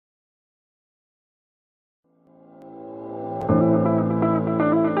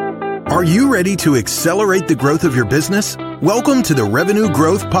Are you ready to accelerate the growth of your business? Welcome to the Revenue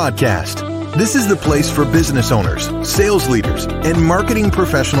Growth Podcast. This is the place for business owners, sales leaders, and marketing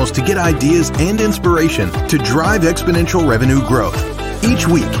professionals to get ideas and inspiration to drive exponential revenue growth. Each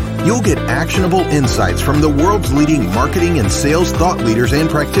week, you'll get actionable insights from the world's leading marketing and sales thought leaders and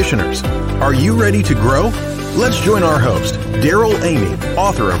practitioners. Are you ready to grow? Let's join our host, Daryl Amy,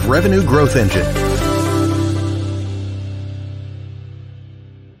 author of Revenue Growth Engine.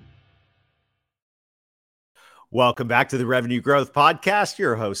 Welcome back to the Revenue Growth Podcast.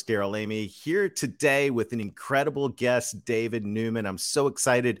 Your host, Daryl Amy, here today with an incredible guest, David Newman. I'm so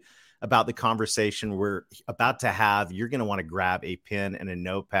excited about the conversation we're about to have. You're going to want to grab a pen and a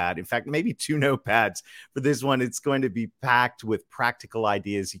notepad. In fact, maybe two notepads for this one. It's going to be packed with practical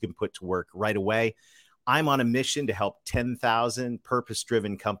ideas you can put to work right away. I'm on a mission to help 10,000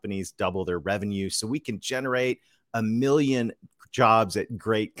 purpose-driven companies double their revenue so we can generate 1 million jobs at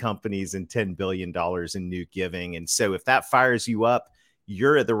great companies and $10 billion in new giving. And so if that fires you up,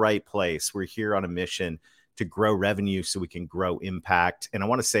 you're at the right place. We're here on a mission to grow revenue so we can grow impact. And I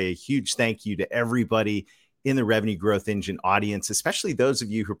want to say a huge thank you to everybody in the Revenue Growth Engine audience, especially those of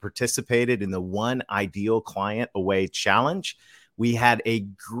you who participated in the One Ideal Client Away Challenge. We had a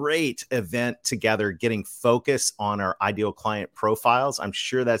great event together getting focus on our ideal client profiles. I'm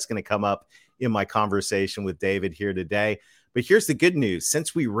sure that's going to come up in my conversation with David here today. But here's the good news.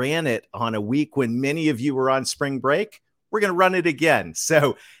 Since we ran it on a week when many of you were on spring break, we're going to run it again.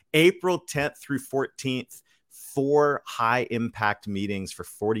 So April 10th through 14th, 4 high impact meetings for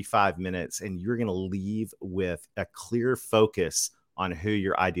 45 minutes. And you're going to leave with a clear focus on who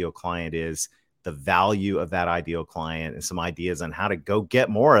your ideal client is, the value of that ideal client, and some ideas on how to go get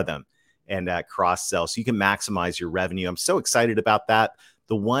more of them and cross-sell so you can maximize your revenue. I'm so excited about that.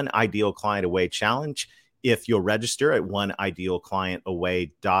 The One Ideal Client Away Challenge. If you'll register at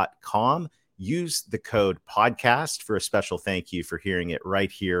oneidealclientaway.com, use the code podcast for a special thank you for hearing it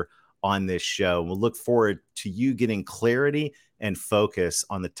right here on this show. We'll look forward to you getting clarity and focus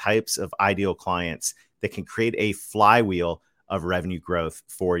on the types of ideal clients that can create a flywheel of revenue growth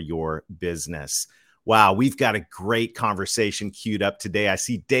for your business. Wow, we've got a great conversation queued up today. I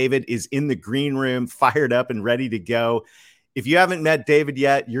see David is in the green room, fired up and ready to go. If you haven't met David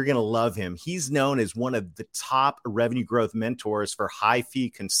yet, you're going to love him. He's known as one of the top revenue growth mentors for high fee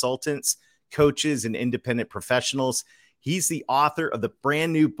consultants, coaches, and independent professionals. He's the author of the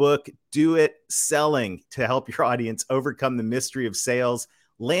brand new book, Do It Selling, to help your audience overcome the mystery of sales,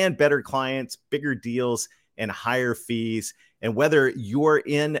 land better clients, bigger deals, and higher fees. And whether you're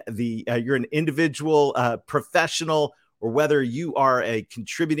you're an individual professional, or whether you are a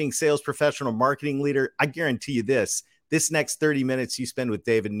contributing sales professional, marketing leader, I guarantee you this next 30 minutes you spend with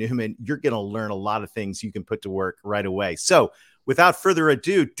David Newman, you're going to learn a lot of things you can put to work right away. So without further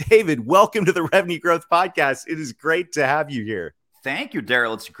ado, David, welcome to the Revenue Growth Podcast. It is great to have you here. Thank you,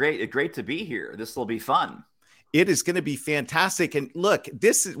 Daryl. It's great to be here. This will be fun. It is going to be fantastic. And look,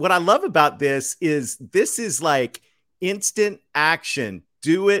 this is what I love about this is like instant action.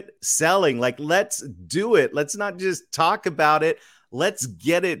 Do it selling. Like, let's do it. Let's not just talk about it. Let's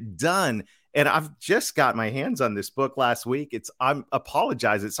get it done. And I've just got my hands on this book last week. I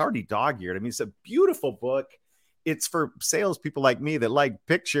apologize. It's already dog-eared. I mean, it's a beautiful book. It's for salespeople like me that like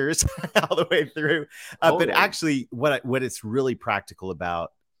pictures all the way through. But actually, what it's really practical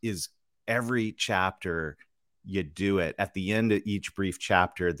about is every chapter you do it. At the end of each brief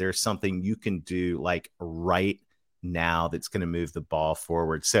chapter, there's something you can do like right now that's going to move the ball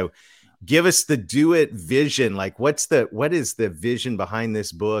forward. So give us the do it vision. Like what is the vision behind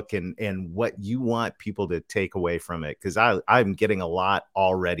this book and what you want people to take away from it? Because I'm getting a lot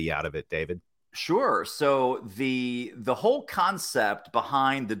already out of it, David. Sure. So the whole concept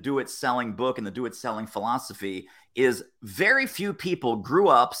behind the Do It Selling book and the Do It Selling philosophy is very few people grew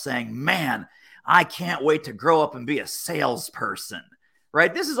up saying, man, I can't wait to grow up and be a salesperson,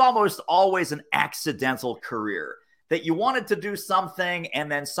 right? This is almost always an accidental career. That you wanted to do something and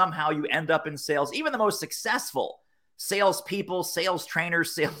then somehow you end up in sales. Even the most successful salespeople, sales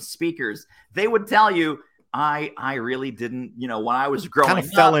trainers, sales speakers, they would tell you, I really didn't, when I was growing up, kind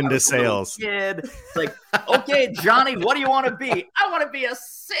of fell into sales. Kid. It's like, okay, Johnny, what do you want to be? I want to be a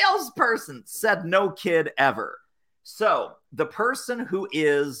salesperson, said no kid ever. So the person who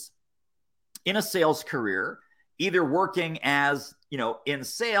is in a sales career, either working as in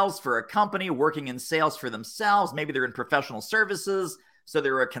sales for a company, working in sales for themselves. Maybe they're in professional services. So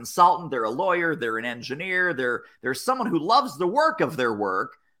they're a consultant, they're a lawyer, they're an engineer. They're someone who loves the work of their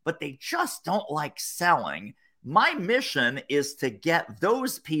work, but they just don't like selling. My mission is to get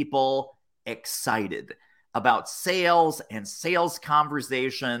those people excited. about sales and sales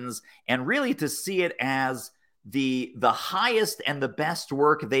conversations, and really to see it as the highest and the best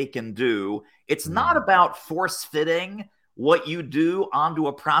work they can do. It's not about force fitting what you do onto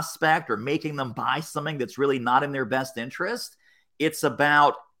a prospect or making them buy something that's really not in their best interest. It's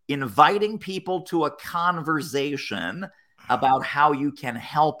about inviting people to a conversation about how you can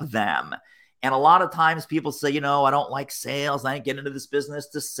help them. And a lot of times people say, I don't like sales. I didn't get into this business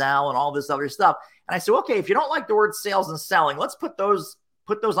to sell and all this other stuff. And I say, okay, if you don't like the word sales and selling, let's put those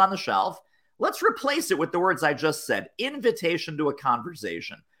on the shelf. Let's replace it with the words I just said: invitation to a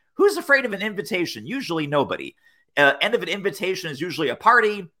conversation. Who's afraid of an invitation? Usually nobody. End of an invitation is usually a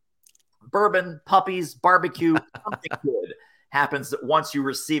party, bourbon, puppies, barbecue, something good happens once you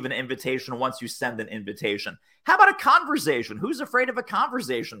receive an invitation, once you send an invitation. How about a conversation? Who's afraid of a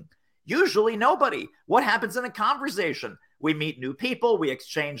conversation? Usually nobody. What happens in a conversation? We meet new people, we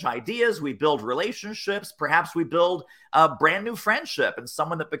exchange ideas, we build relationships, perhaps we build a brand new friendship and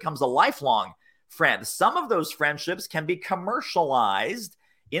someone that becomes a lifelong friend. Some of those friendships can be commercialized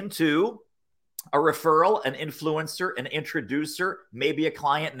into a referral, an influencer, an introducer, maybe a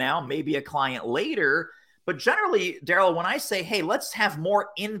client now, maybe a client later. But generally, Daryl, when I say, hey, let's have more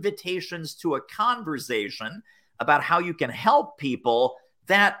invitations to a conversation about how you can help people,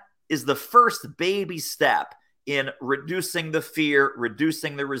 that is the first baby step in reducing the fear,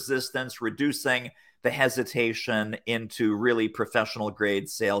 reducing the resistance, reducing the hesitation into really professional grade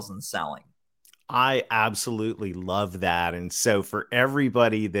sales and selling. I absolutely love that. And so for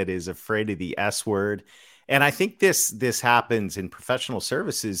everybody that is afraid of the S word, and I think this happens in professional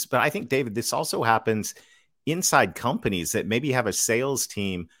services, but I think, David, this also happens inside companies that maybe have a sales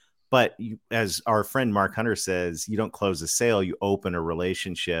team, but you, as our friend Mark Hunter says, you don't close a sale, you open a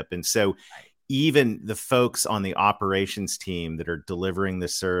relationship. And so even the folks on the operations team that are delivering the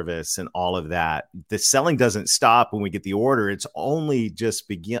service and all of that, the selling doesn't stop when we get the order. It's only just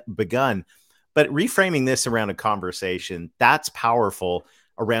begun. But reframing this around a conversation, that's powerful.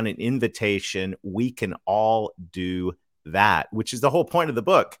 Around an invitation, we can all do that, which is the whole point of the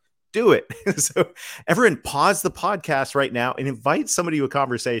book. Do it. So everyone pause the podcast right now and invite somebody to a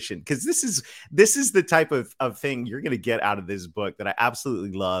conversation, because this is the type of thing you're going to get out of this book that I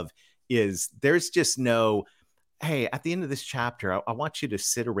absolutely love. Is there's just no, hey, at the end of this chapter, I want you to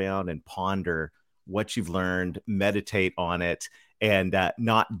sit around and ponder what you've learned, meditate on it, and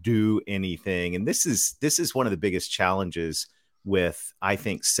not do anything. And this is one of the biggest challenges with, I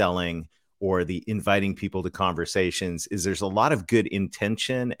think, selling or the inviting people to conversations, is there's a lot of good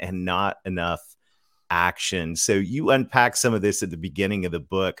intention and not enough action. So you unpack some of this at the beginning of the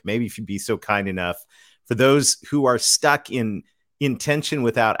book. Maybe if you'd be so kind enough, for those who are stuck in intention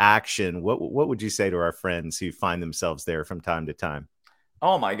without action, what would you say to our friends who find themselves there from time to time?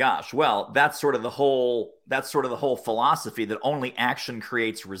 Oh my gosh. Well, that's sort of the whole philosophy that only action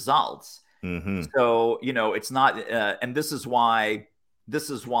creates results. Mm-hmm. So, it's not, and this is why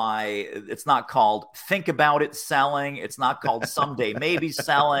it's not called think about it selling. It's not called someday maybe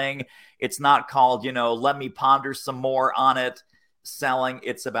selling. It's not called, let me ponder some more on it selling.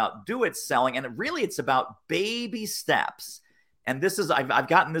 It's about do it selling. And really it's about baby steps. And this is, I've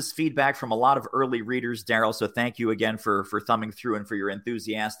gotten this feedback from a lot of early readers, Daryl. So thank you again for thumbing through and for your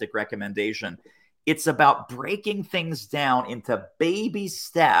enthusiastic recommendation. It's about breaking things down into baby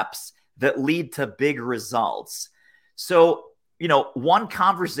steps that lead to big results. So, one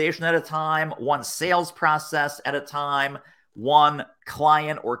conversation at a time, one sales process at a time, one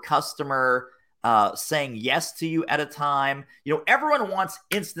client or customer saying yes to you at a time. Everyone wants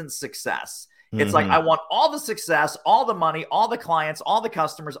instant success. It's like, I want all the success, all the money, all the clients, all the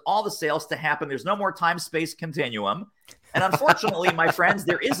customers, all the sales to happen. There's no more time-space continuum. And unfortunately, my friends,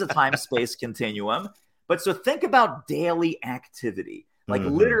 there is a time-space continuum. But so think about daily activity. Like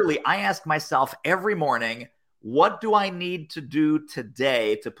literally, I ask myself every morning, what do I need to do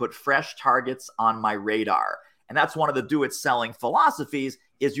today to put fresh targets on my radar? And that's one of the do it selling philosophies,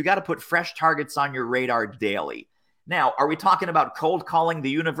 is you got to put fresh targets on your radar daily. Now, are we talking about cold calling the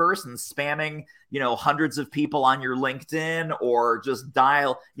universe and spamming, hundreds of people on your LinkedIn, or just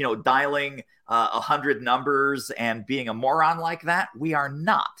dialing 100 numbers and being a moron like that? We are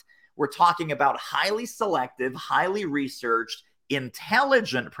not. We're talking about highly selective, highly researched,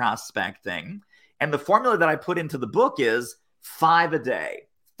 intelligent prospecting. And the formula that I put into the book is 5 a day.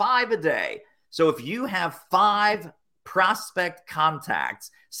 5 a day. So if you have 5 prospect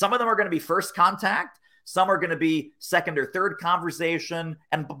contacts, some of them are going to be first contact. Some are going to be second or third conversation.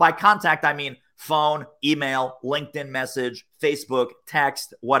 And by contact, I mean phone, email, LinkedIn message, Facebook,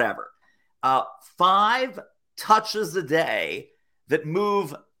 text, whatever. 5 touches a day that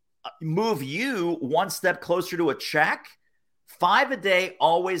move move you one step closer to a check, 5 a day,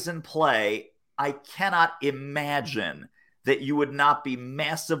 always in play. I cannot imagine that you would not be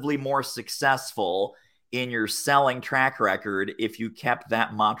massively more successful in your selling track record if you kept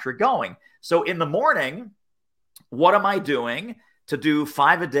that mantra going. So in the morning, what am I doing to do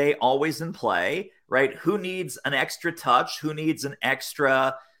 5 a day, always in play, right? Who needs an extra touch? Who needs an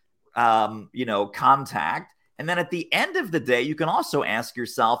extra, contact? And then at the end of the day, you can also ask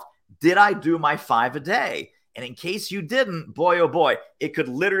yourself, did I do my 5 a day? And in case you didn't, boy, oh boy, it could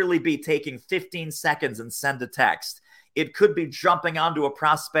literally be taking 15 seconds and send a text. It could be jumping onto a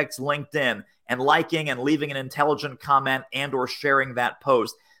prospect's LinkedIn and liking and leaving an intelligent comment and or sharing that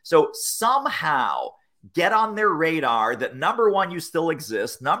post. So somehow get on their radar that number one, you still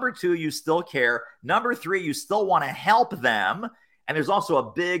exist. Number two, you still care. Number three, you still want to help them. And there's also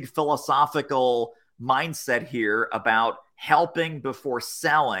a big philosophical mindset here about helping before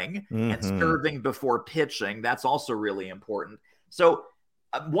selling and serving before pitching. That's also really important. So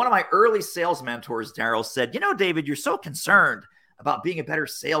one of my early sales mentors, Daryl, said, David, you're so concerned about being a better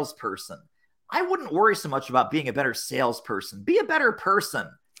salesperson. I wouldn't worry so much about being a better salesperson. Be a better person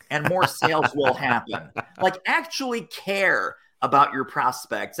and more sales will happen. Like, actually care about your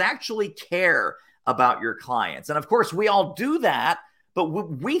prospects, actually care about your clients. And of course, we all do that, but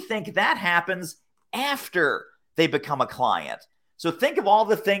we think that happens after they become a client. So think of all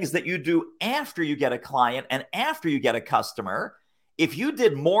the things that you do after you get a client and after you get a customer. If you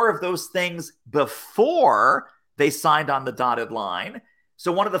did more of those things before they signed on the dotted line.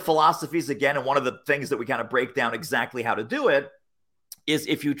 So one of the philosophies, again, and one of the things that we kind of break down exactly how to do it is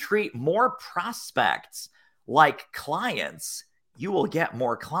if you treat more prospects like clients, you will get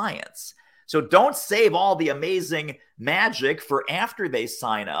more clients. So don't save all the amazing magic for after they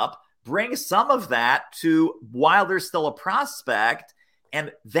sign up. Bring some of that to while they're still a prospect.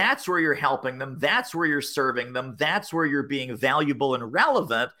 And that's where you're helping them. That's where you're serving them. That's where you're being valuable and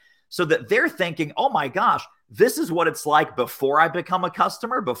relevant so that they're thinking, oh my gosh, this is what it's like before I become a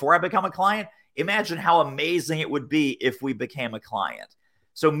customer, before I become a client. Imagine how amazing it would be if we became a client.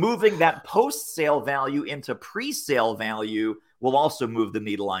 So moving that post-sale value into pre-sale value will also move the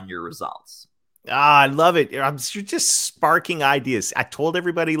needle on your results. I love it. You're just sparking ideas. I told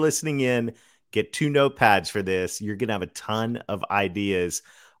everybody listening in, get 2 notepads for this. You're going to have a ton of ideas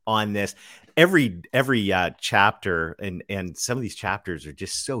on this. Every chapter, and some of these chapters are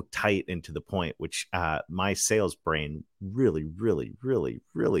just so tight and to the point, which my sales brain really, really, really,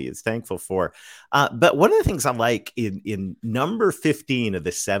 really is thankful for. But one of the things I like in number 15 of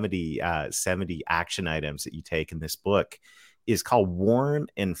the 70 action items that you take in this book is called Warm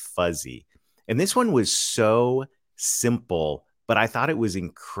and Fuzzy. And this one was so simple, but I thought it was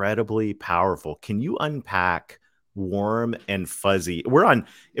incredibly powerful. Can you unpack Warm and Fuzzy?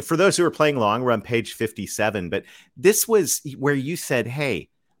 For those who are playing along, we're on page 57, but this was where you said, hey,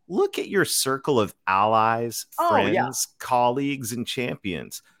 look at your circle of allies, friends, colleagues, and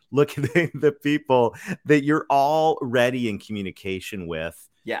champions. Look at the people that you're already in communication with.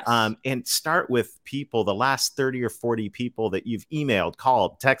 Yes. And start with people, the last 30 or 40 people that you've emailed,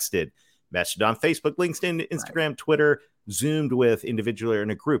 called, texted, messaged on Facebook, LinkedIn, Instagram, right, Twitter, Zoomed with individually or in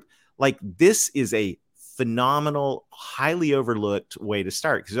a group. Like, this is a phenomenal, highly overlooked way to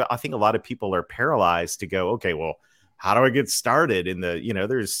start, because I think a lot of people are paralyzed to go, okay, well, how do I get started in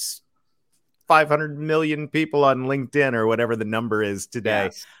there's 500 million people on LinkedIn or whatever the number is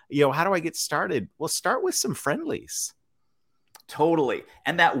today. Yes. How do I get started? Well, start with some friendlies. Totally.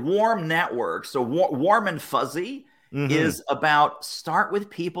 And that warm network, so warm and fuzzy, is about start with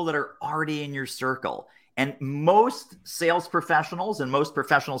people that are already in your circle. And most sales professionals and most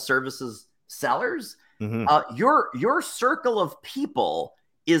professional services sellers, your circle of people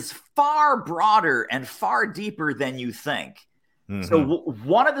is far broader and far deeper than you think. So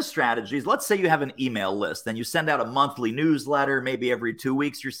one of the strategies, let's say you have an email list and you send out a monthly newsletter, maybe every 2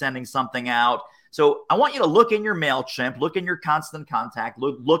 weeks you're sending something out. So I want you to look in your MailChimp, look in your Constant Contact,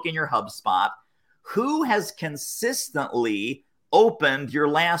 look in your HubSpot. Who has consistently opened your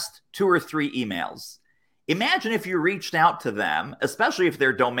last 2 or 3 emails? Imagine if you reached out to them, especially if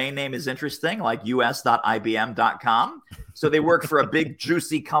their domain name is interesting, like us.ibm.com. So they work for a big,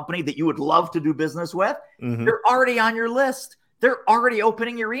 juicy company that you would love to do business with. They're already on your list. They're already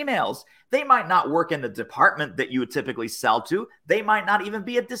opening your emails. They might not work in the department that you would typically sell to. They might not even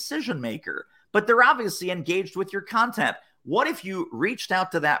be a decision maker, but they're obviously engaged with your content. What if you reached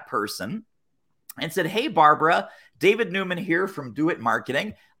out to that person and said, hey, Barbara, David Newman here from Do It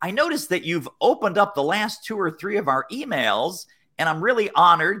Marketing. I noticed that you've opened up the last 2 or 3 of our emails, and I'm really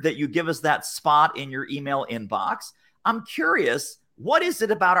honored that you give us that spot in your email inbox. I'm curious, what is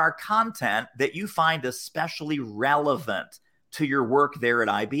it about our content that you find especially relevant to your work there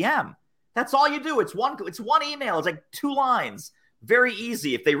at IBM? That's all you do. It's one email. It's like 2 lines. Very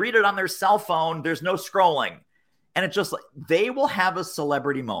easy. If they read it on their cell phone, there's no scrolling. And it's just like, they will have a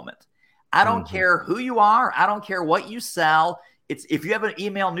celebrity moment. I don't care who you are. I don't care what you sell. It's if you have an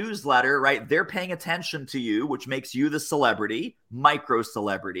email newsletter, right? They're paying attention to you, which makes you the celebrity, micro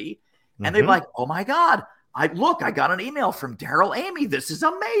celebrity. And they're like, oh my God, I got an email from Daryl Amy. This is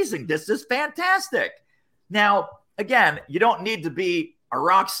amazing. This is fantastic. Now, again, you don't need to be a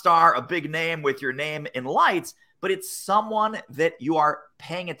rock star, a big name with your name in lights, but it's someone that you are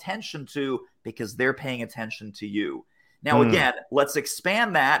paying attention to because they're paying attention to you. Now, again, let's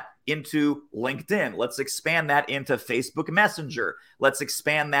expand that into LinkedIn. Let's expand that into Facebook Messenger. Let's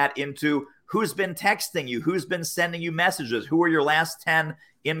expand that into who's been texting you, who's been sending you messages, who are your last 10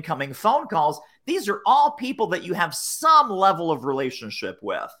 incoming phone calls. These are all people that you have some level of relationship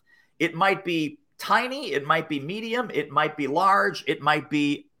with. It might be tiny, it might be medium, it might be large, it might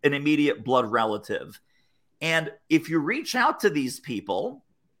be an immediate blood relative. And if you reach out to these people,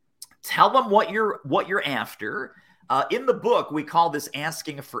 tell them what you're after. In the book, we call this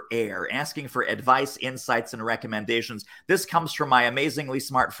asking for air, asking for advice, insights, and recommendations. This comes from my amazingly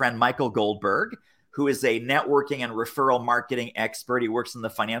smart friend, Michael Goldberg, who is a networking and referral marketing expert. He works in the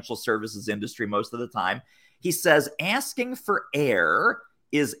financial services industry most of the time. He says, asking for air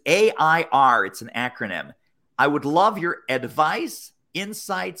is AIR. It's an acronym. I would love your advice,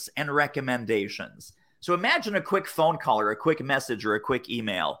 insights, and recommendations. So imagine a quick phone call or a quick message or a quick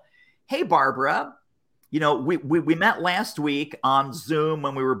email. Hey, Barbara, we met last week on Zoom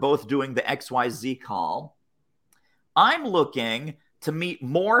when we were both doing the XYZ call. I'm looking to meet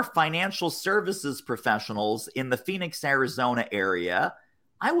more financial services professionals in the Phoenix, Arizona area.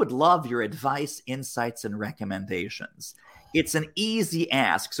 I would love your advice, insights, and recommendations. It's an easy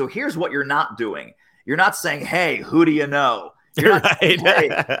ask. So here's what you're not doing. You're not saying, hey, who do you know? You're not saying,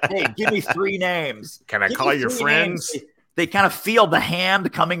 hey, give me 3 names. Can I call your friends? They kind of feel the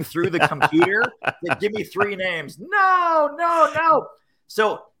hand coming through the computer. They give me 3 names. No.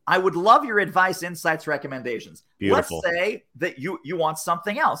 So I would love your advice, insights, recommendations. Beautiful. Let's say that you want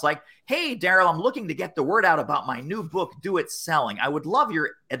something else. Like, hey, Daryl, I'm looking to get the word out about my new book, Do It Selling. I would love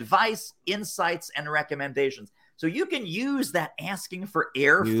your advice, insights, and recommendations. So you can use that asking for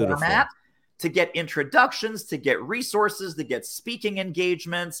air format to get introductions, to get resources, to get speaking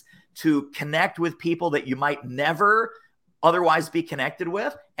engagements, to connect with people that you might never otherwise be connected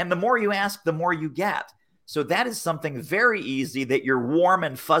with. And the more you ask, the more you get. So that is something very easy that your warm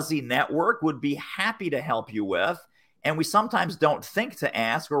and fuzzy network would be happy to help you with. And we sometimes don't think to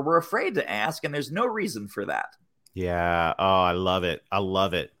ask, or we're afraid to ask, and there's no reason for that. Yeah. Oh, I love it. I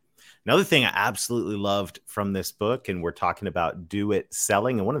love it. Another thing I absolutely loved from this book, and we're talking about Do It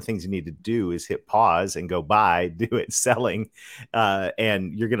Selling. And one of the things you need to do is hit pause and go buy Do It Selling.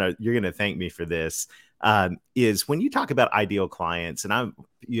 And you're gonna thank me for this. Is when you talk about ideal clients, and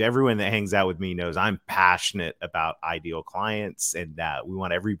everyone that hangs out with me knows I'm passionate about ideal clients, and we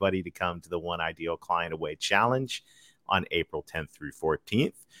want everybody to come to the One Ideal Client Away Challenge on April 10th through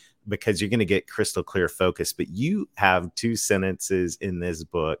 14th, because you're going to get crystal clear focus. But you have 2 sentences in this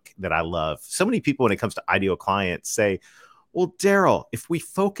book that I love. So many people, when it comes to ideal clients, say, well, Daryl, if we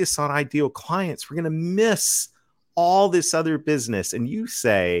focus on ideal clients, we're going to miss all this other business. And you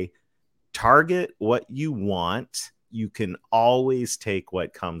say, target what you want. You can always take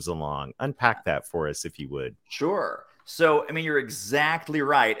what comes along. Unpack that for us, if you would. Sure. So, I mean, you're exactly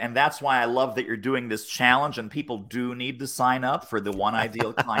right. And that's why I love that you're doing this challenge. And people do need to sign up for the One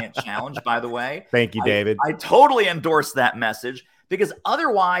Ideal Client Challenge, by the way. Thank you, David. I totally endorse that message, because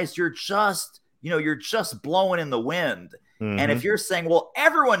otherwise you're just blowing in the wind. And if you're saying, well,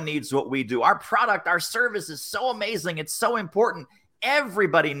 everyone needs what we do, our product, our service is so amazing, it's so important,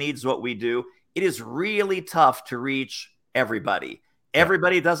 everybody needs what we do, it is really tough to reach everybody.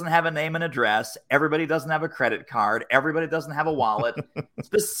 Everybody doesn't have a name and address. Everybody doesn't have a credit card. Everybody doesn't have a wallet.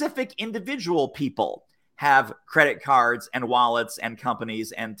 Specific individual people have credit cards and wallets and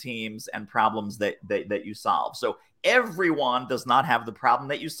companies and teams and problems that you solve. So everyone does not have the problem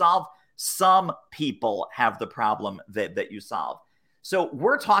that you solve. Some people have the problem that you solve. So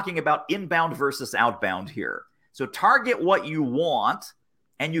we're talking about inbound versus outbound here. So target what you want,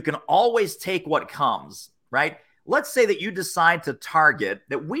 and you can always take what comes, right? Let's say that you decide to target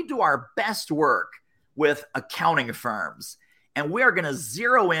that we do our best work with accounting firms, and we are going to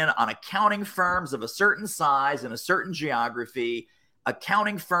zero in on accounting firms of a certain size and a certain geography.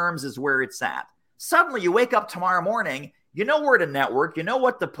 Accounting firms is where it's at. Suddenly you wake up tomorrow morning You know where to network. You know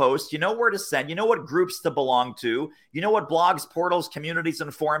what to post. You know where to send. You know what groups to belong to. You know what blogs, portals, communities,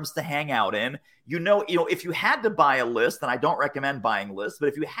 and forums to hang out in. You know, if you had to buy a list, and I don't recommend buying lists, but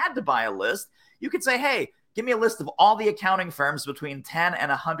if you had to buy a list, you could say, hey, give me a list of all the accounting firms between 10 and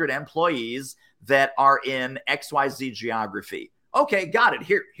 100 employees that are in XYZ geography. Okay, got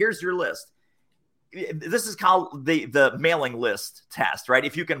it. Here's your list. This is called the mailing list test, right?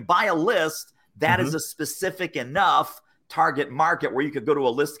 If you can buy a list, that is a specific enough target market where you could go to a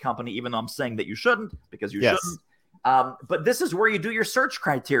list company, even though I'm saying that you shouldn't, because you shouldn't. But this is where you do your search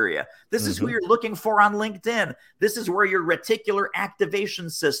criteria. This is who you're looking for on LinkedIn. This is where your reticular activation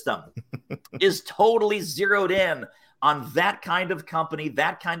system is totally zeroed in on that kind of company,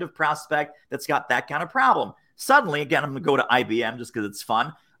 that kind of prospect that's got that kind of problem. Suddenly, again, I'm going to go to IBM just because it's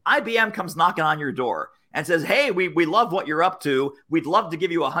fun. IBM comes knocking on your door and says, hey, we love what you're up to. We'd love to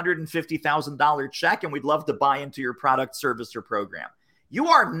give you a $150,000 check, and we'd love to buy into your product, service, or program. You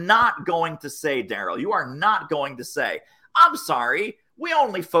are not going to say, Daryl, you are not going to say, I'm sorry, we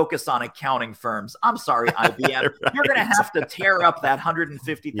only focus on accounting firms. I'm sorry, IBM. Right. You're going to have to tear up that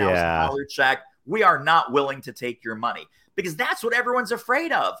 $150,000 check. We are not willing to take your money, because that's what everyone's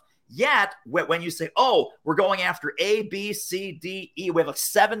afraid of. Yet, when you say, oh, we're going after A, B, C, D, E, we have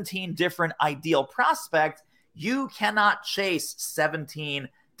 17 different ideal prospects, you cannot chase 17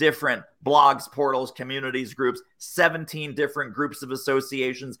 different blogs, portals, communities, groups, 17 different groups of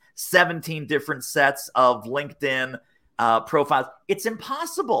associations, 17 different sets of LinkedIn profiles. It's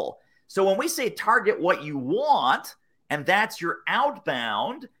impossible. So when we say target what you want, and that's your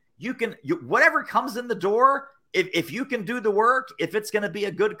outbound, whatever comes in the door, if you can do the work, if it's going to be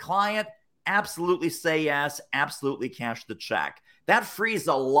a good client, absolutely say yes, absolutely cash the check. That frees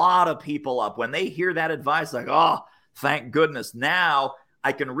a lot of people up when they hear that advice, like, oh, thank goodness. Now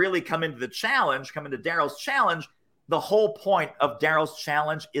I can really come into Daryl's challenge. The whole point of Daryl's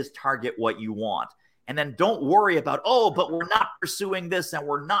challenge is target what you want. And then don't worry about, oh, but we're not pursuing this and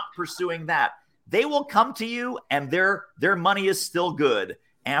we're not pursuing that. They will come to you, and their money is still good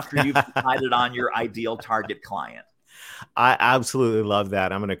after you've decided on your ideal target client. I absolutely love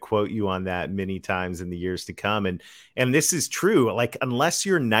that. I'm going to quote you on that many times in the years to come. And this is true. Like, unless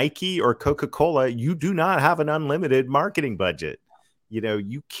you're Nike or Coca-Cola, you do not have an unlimited marketing budget. You know,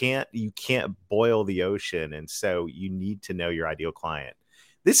 you can't boil the ocean. And so you need to know your ideal client.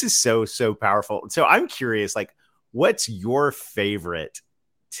 This is so powerful. So I'm curious, like, what's your favorite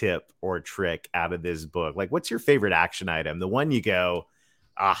tip or trick out of this book? Like, what's your favorite action item? The one you go,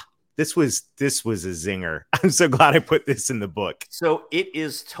 this was a zinger. I'm so glad I put this in the book. So it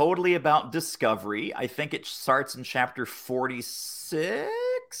is totally about discovery. I think it starts in chapter 46.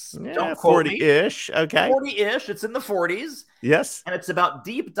 Yeah, 40-ish. Okay. 40-ish. It's in the 40s. Yes. And it's about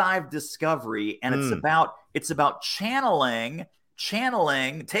deep dive discovery. And it's about channeling,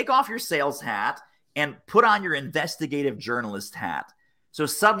 take off your sales hat and put on your investigative journalist hat. So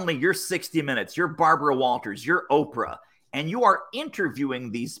suddenly you're 60 Minutes, you're Barbara Walters, you're Oprah, and you are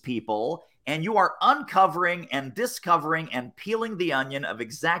interviewing these people, and you are uncovering and discovering and peeling the onion of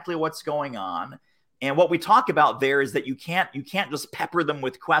exactly what's going on. And what we talk about there is that you can't just pepper them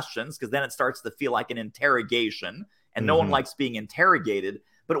with questions, because then it starts to feel like an interrogation, and no one likes being interrogated.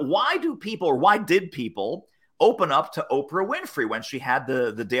 But why did people open up to Oprah Winfrey when she had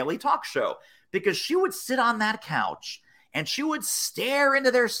the daily talk show? Because she would sit on that couch and she would stare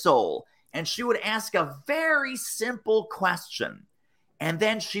into their soul, and she would ask a very simple question. And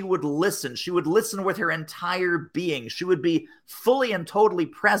then she would listen. She would listen with her entire being. She would be fully and totally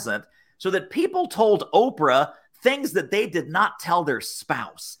present, so that people told Oprah things that they did not tell their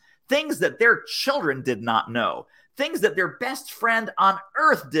spouse, things that their children did not know, things that their best friend on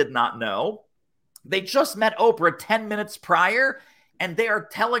earth did not know. They just met Oprah 10 minutes prior, and they are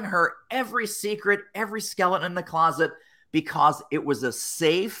telling her every secret, every skeleton in the closet, because it was a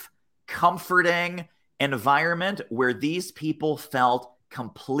safe, comforting environment where these people felt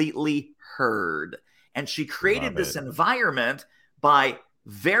completely heard. And she created this environment by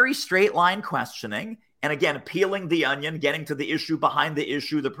very straight line questioning. And again, peeling the onion, getting to the issue behind the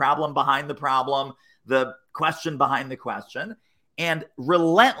issue, the problem behind the problem, the question behind the question. And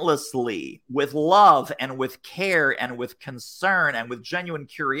relentlessly, with love and with care and with concern and with genuine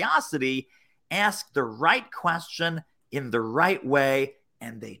curiosity, ask the right question in the right way,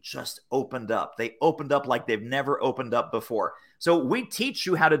 and they just opened up. They opened up like they've never opened up before. So we teach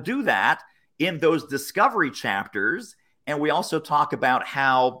you how to do that in those discovery chapters. And we also talk about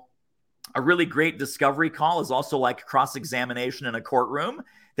how a really great discovery call is also like cross-examination in a courtroom,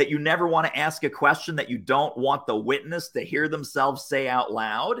 that you never want to ask a question that you don't want the witness to hear themselves say out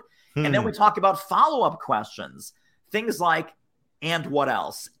loud. And then we talk about follow-up questions, things like, and what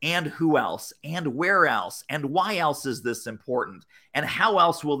else? And who else? And where else? And why else is this important? And how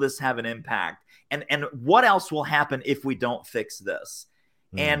else will this have an impact? And what else will happen if we don't fix this?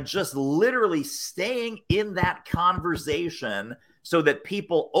 And just literally staying in that conversation so that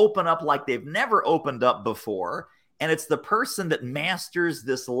people open up like they've never opened up before. And it's the person that masters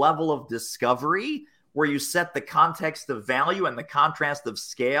this level of discovery where you set the context of value and the contrast of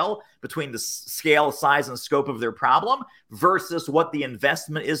scale between the scale, size, and scope of their problem versus what the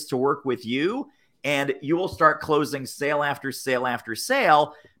investment is to work with you. And you will start closing sale after sale after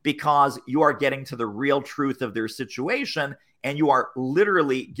sale because you are getting to the real truth of their situation, and you are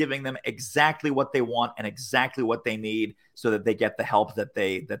literally giving them exactly what they want and exactly what they need so that they get the help that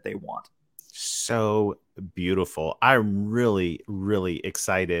they want. So beautiful. I'm really, really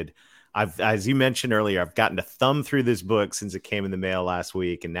excited. As you mentioned earlier, I've gotten to thumb through this book since it came in the mail last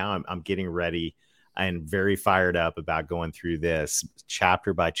week, and now I'm getting ready and very fired up about going through this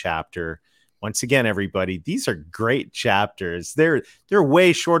chapter by chapter. Once again, everybody, these are great chapters. They're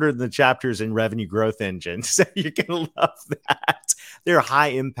way shorter than the chapters in Revenue Growth Engine, so you're going to love that. They're high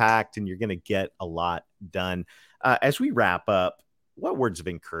impact, and you're going to get a lot done. As we wrap up, what words of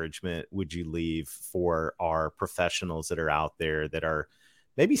encouragement would you leave for our professionals that are out there that are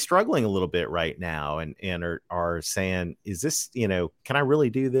maybe struggling a little bit right now and are saying, is this, can I really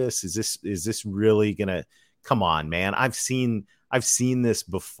do this? Is this really gonna, come on, man? I've seen this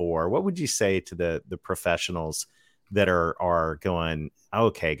before. What would you say to the professionals that are going,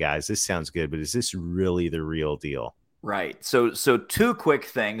 okay, guys, this sounds good, but is this really the real deal? Right. So two quick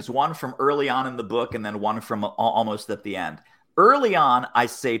things, one from early on in the book and then one from almost at the end. Early on, I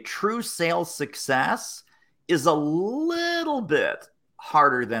say true sales success is a little bit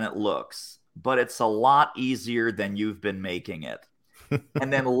harder than it looks, but it's a lot easier than you've been making it.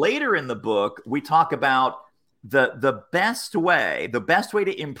 And then later in the book, we talk about the best way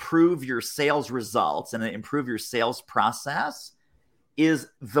to improve your sales results and improve your sales process is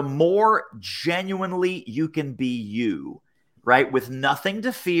the more genuinely you can be you, right? With nothing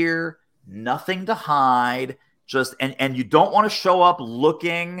to fear, nothing to hide, and you don't want to show up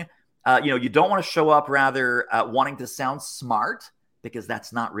looking, you don't want to show up rather wanting to sound smart, because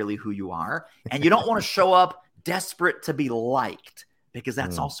that's not really who you are. And you don't want to show up desperate to be liked, because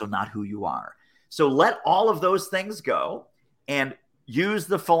that's also not who you are. So let all of those things go and use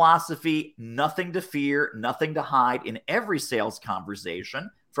the philosophy, nothing to fear, nothing to hide in every sales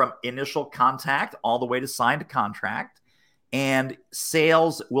conversation from initial contact all the way to signed contract. And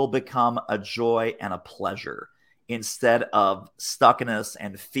sales will become a joy and a pleasure instead of stuckness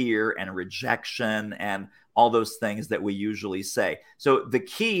and fear and rejection and all those things that we usually say. So the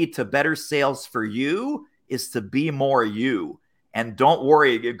key to better sales for you is to be more you. And don't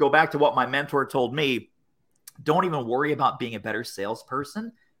worry, go back to what my mentor told me. Don't even worry about being a better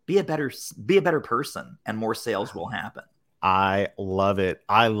salesperson. Be a better person, and more sales will happen. I love it.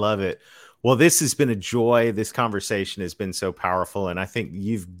 I love it. Well, this has been a joy. This conversation has been so powerful, and I think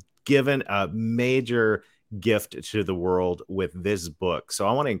you've given a major gift to the world with this book. So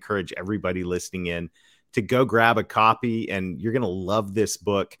I want to encourage everybody listening in to go grab a copy, and you're going to love this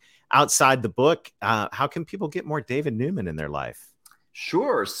book. Outside the book, how can people get more David Newman in their life?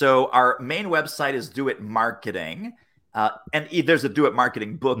 Sure. So our main website is Do It Marketing. And there's a Do It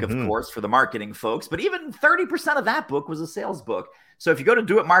Marketing book, of course, for the marketing folks. But even 30% of that book was a sales book. So if you go to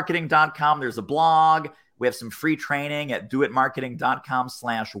doitmarketing.com, there's a blog. We have some free training at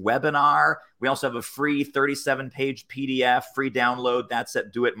doitmarketing.com/webinar. We also have a free 37-page PDF, free download. That's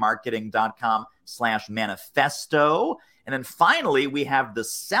at doitmarketing.com/manifesto. And then finally, we have the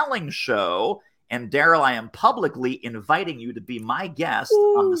Selling Show. And Daryl, I am publicly inviting you to be my guest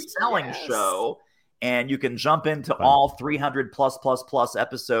on the Selling Show. And you can jump into all 300 plus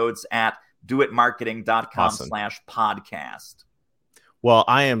episodes at doitmarketing.com/podcast. Well,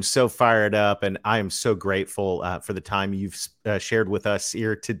 I am so fired up, and I am so grateful for the time you've shared with us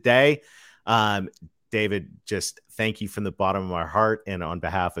here today. David, just thank you from the bottom of my heart. And on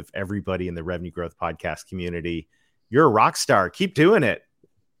behalf of everybody in the Revenue Growth Podcast community, you're a rock star. Keep doing it.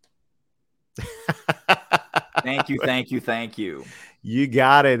 Thank you. You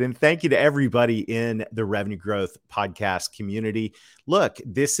got it. And thank you to everybody in the Revenue Growth Podcast community. Look,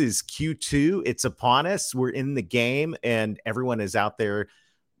 this is Q2. It's upon us. We're in the game, and everyone is out there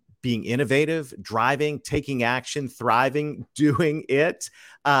being innovative, driving, taking action, thriving, doing it.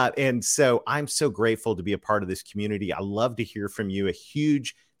 And so I'm so grateful to be a part of this community. I love to hear from you. A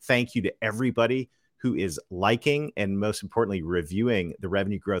huge thank you to everybody who is liking and, most importantly, reviewing the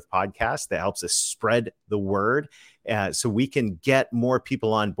Revenue Growth Podcast. That helps us spread the word so we can get more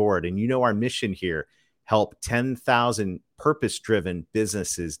people on board. And our mission here help 10,000 purpose-driven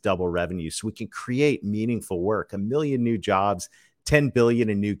businesses double revenue so we can create meaningful work, 1 million new jobs, 10 billion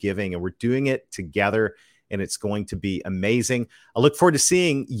in new giving, and we're doing it together, and it's going to be amazing. I look forward to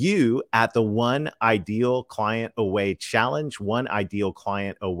seeing you at the One Ideal Client Away Challenge,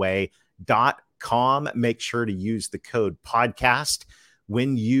 oneidealclientaway.com. Make sure to use the code podcast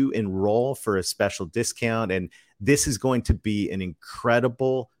when you enroll for a special discount. And this is going to be an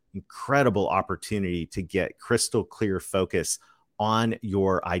incredible opportunity to get crystal clear focus on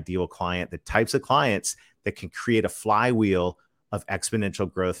your ideal client, the types of clients that can create a flywheel of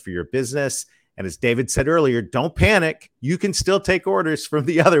exponential growth for your business. And as David said earlier, don't panic. You can still take orders from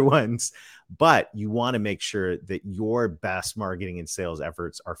the other ones, but you want to make sure that your best marketing and sales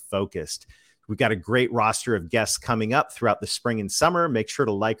efforts are focused. We've got a great roster of guests coming up throughout the spring and summer. Make sure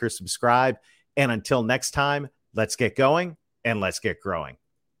to like or subscribe. And until next time, let's get going and let's get growing.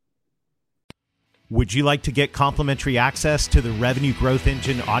 Would you like to get complimentary access to the Revenue Growth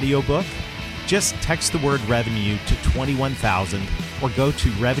Engine audiobook? Just text the word revenue to 21,000 or go to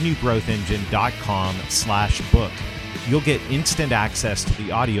revenuegrowthengine.com/book. You'll get instant access to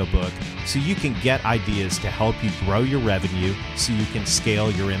the audiobook so you can get ideas to help you grow your revenue so you can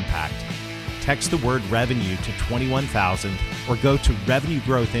scale your impact. Text the word revenue to 21,000 or go to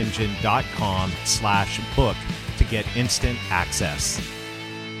revenuegrowthengine.com/book to get instant access.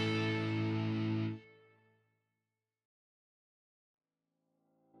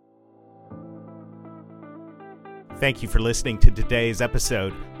 Thank you for listening to today's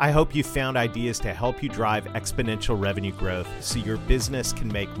episode. I hope you found ideas to help you drive exponential revenue growth so your business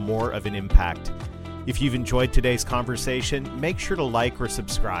can make more of an impact. If you've enjoyed today's conversation, make sure to like or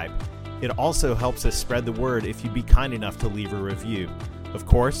subscribe. It also helps us spread the word if you'd be kind enough to leave a review. Of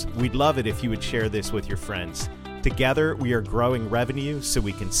course, we'd love it if you would share this with your friends. Together, we are growing revenue so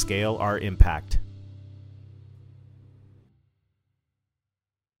we can scale our impact.